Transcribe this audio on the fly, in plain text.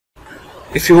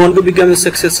If you want to become a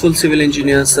successful civil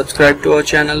engineer, subscribe to our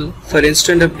channel. For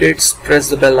instant updates, press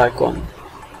the bell icon.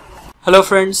 Hello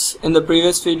friends, in the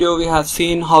previous video we have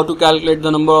seen how to calculate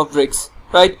the number of bricks,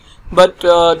 right? But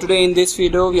today in this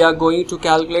video we are going to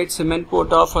calculate cement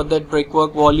mortar for that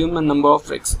brickwork volume and number of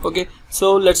bricks. Okay,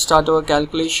 so let's start our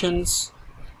calculations.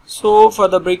 So for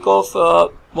the brick of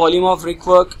volume of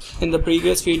brickwork, in the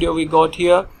previous video we got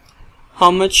here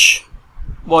how much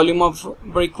volume of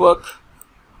brickwork,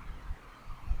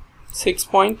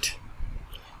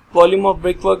 volume of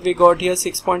brickwork we got here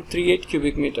 6.38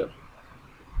 cubic meter,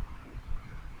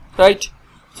 right?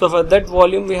 So for that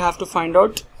volume we have to find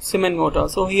out cement mortar.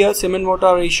 So here cement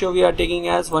mortar ratio we are taking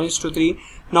as 1:3.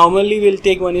 Normally we'll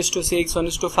take 1:6,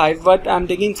 1:5, but I'm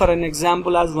taking for an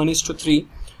example as 1:3.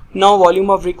 Now volume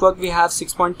of brickwork we have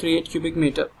 6.38 cubic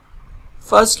meter.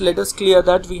 First let us clear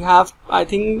that we have, I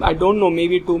don't know,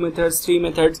 maybe 2 methods, 3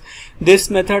 methods. This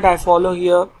method I follow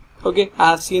here. Okay, I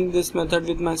have seen this method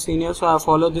with my senior, so I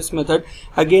follow this method.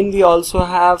 Again we also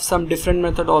have some different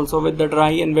method also with the dry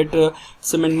and wet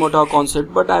cement mortar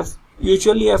concept, but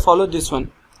usually I follow this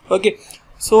one. Okay,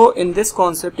 so in this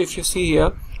concept, if you see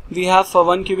here, we have for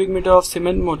 1 cubic meter of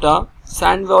cement mortar,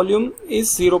 sand volume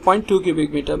is 0.2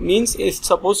 cubic meter. Means if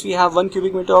suppose we have 1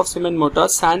 cubic meter of cement mortar,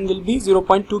 sand will be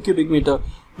 0.2 cubic meter,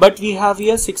 but we have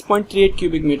here 6.38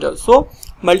 cubic meter. So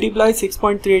multiply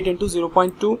 6.38 into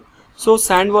 0.2. So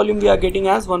sand volume we are getting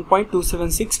as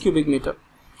 1.276 cubic meter.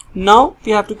 Now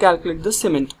we have to calculate the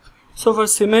cement. So for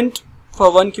cement, for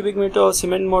 1 cubic meter of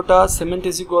cement mortar, cement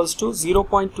is equals to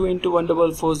 0.2 into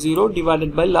 1440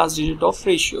 divided by last digit of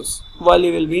ratios.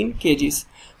 Value will be in kgs.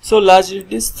 So last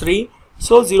digit is 3.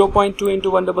 So 0.2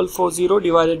 into 1440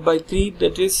 divided by 3,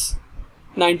 that is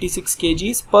 96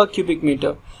 kgs per cubic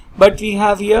meter. But we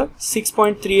have here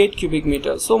 6.38 cubic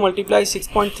meter. So multiply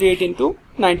 6.38 into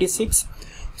 96.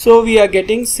 So we are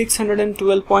getting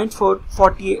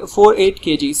 612.48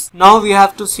 kgs. Now we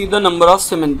have to see the number of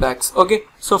cement bags. Okay,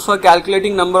 so for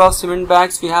calculating number of cement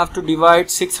bags, we have to divide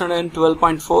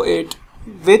 612.48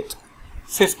 with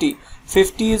 50.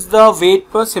 50 is the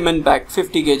weight per cement bag,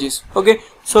 50 kgs. Okay,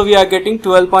 so we are getting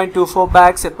 12.24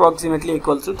 bags, approximately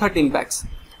equals to 13 bags.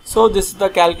 So this is the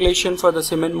calculation for the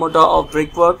cement mortar of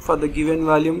brickwork for the given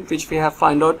volume which we have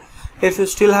found out. If you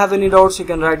still have any doubts, you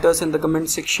can write us in the comment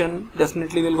section.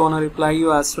 Definitely we'll gonna reply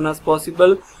you as soon as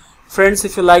possible. Friends,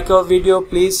 if you like our video,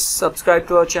 please subscribe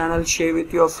to our channel, share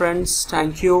with your friends.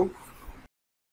 Thank you.